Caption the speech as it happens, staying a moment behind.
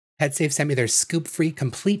Petsafe sent me their Scoopfree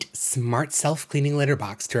complete smart self-cleaning litter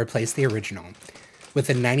box to replace the original. With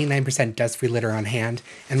a 99% dust-free litter on hand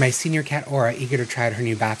and my senior cat Aura eager to try out her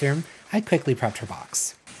new bathroom, I quickly prepped her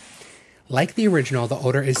box. Like the original, the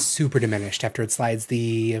odor is super diminished after it slides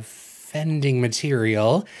the offending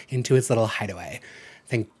material into its little hideaway.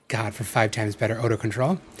 Thank God for 5 times better odor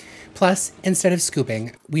control. Plus, instead of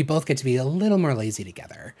scooping, we both get to be a little more lazy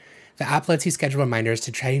together. The app lets you schedule reminders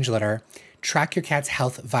to change litter, track your cat's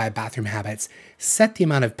health via bathroom habits, set the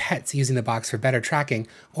amount of pets using the box for better tracking,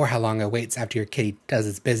 or how long it waits after your kitty does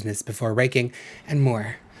its business before raking, and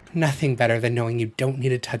more. Nothing better than knowing you don't need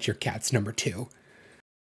to touch your cat's number 2.